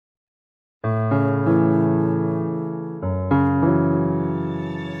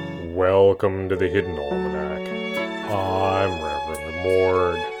Welcome to the Hidden Almanac. I'm Reverend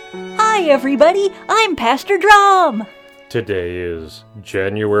Mord. Hi, everybody. I'm Pastor Drum. Today is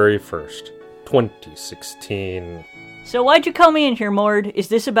January 1st, 2016. So why'd you call me in here, Mord? Is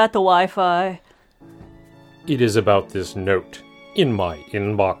this about the Wi-Fi? It is about this note in my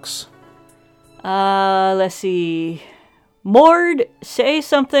inbox. Let's see. Mord, say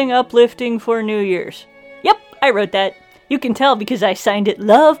something uplifting for New Year's. Yep, I wrote that. You can tell because I signed it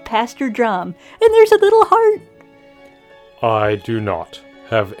Love Pastor Drum, and there's a little heart. I do not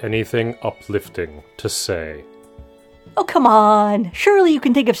have anything uplifting to say. Oh, come on. Surely you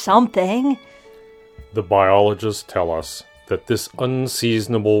can think of something. The biologists tell us that this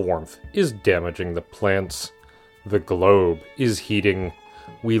unseasonable warmth is damaging the plants. The globe is heating.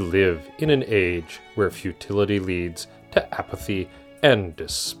 We live in an age where futility leads to apathy and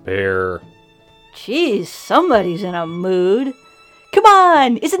despair. Jeez, somebody's in a mood. Come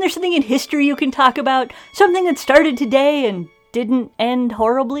on, isn't there something in history you can talk about? Something that started today and didn't end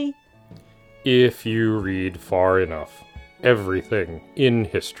horribly? If you read far enough, everything in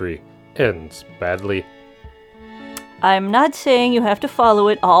history ends badly. I'm not saying you have to follow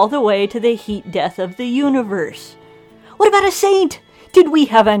it all the way to the heat death of the universe. What about a saint? Did we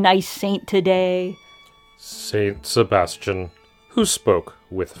have a nice saint today? Saint Sebastian, who spoke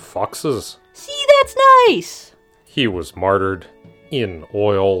with foxes. See, that's nice. He was martyred in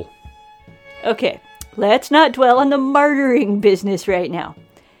oil. Okay, let's not dwell on the martyring business right now.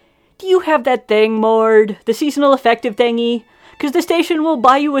 Do you have that thing, Mord? The seasonal effective thingy? Because the station will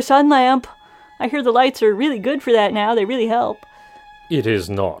buy you a sun lamp. I hear the lights are really good for that now. They really help. It is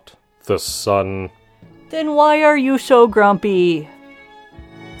not the sun. Then why are you so grumpy?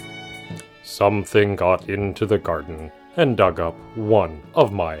 Something got into the garden and dug up one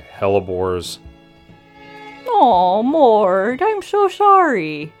of my hellebores. Aw, Mord, I'm so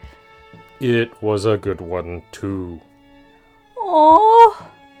sorry. It was a good one, too. Aw.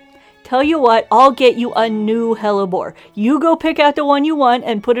 Tell you what, I'll get you a new hellebore. You go pick out the one you want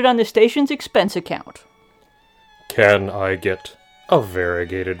and put it on the station's expense account. Can I get a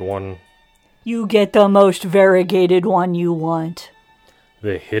variegated one? You get the most variegated one you want.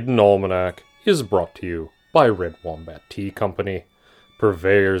 The Hidden Almanac is brought to you by Red Wombat Tea Company,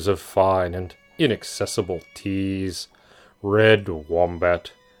 purveyors of fine and inaccessible teas. Red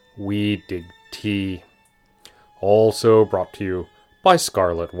Wombat, we dig tea. Also brought to you by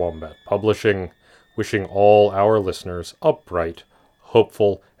Scarlet Wombat Publishing, wishing all our listeners a bright,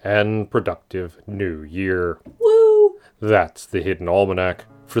 hopeful, and productive new year. Woo! That's the Hidden Almanac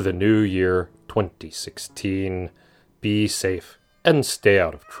for the new year 2016. Be safe and stay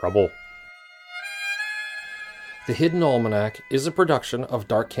out of trouble. The Hidden Almanac is a production of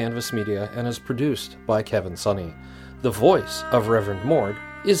Dark Canvas Media and is produced by Kevin Sonney. The voice of Reverend Mord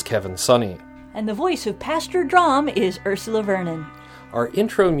is Kevin Sonney. And the voice of Pastor Drum is Ursula Vernon. Our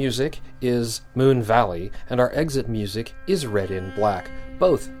intro music is Moon Valley, and our exit music is Red in Black,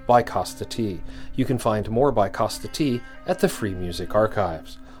 both by Costa T. You can find more by Costa T at the Free Music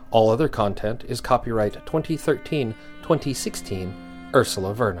Archives. All other content is copyright 2013-2016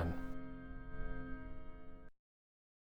 Ursula Vernon.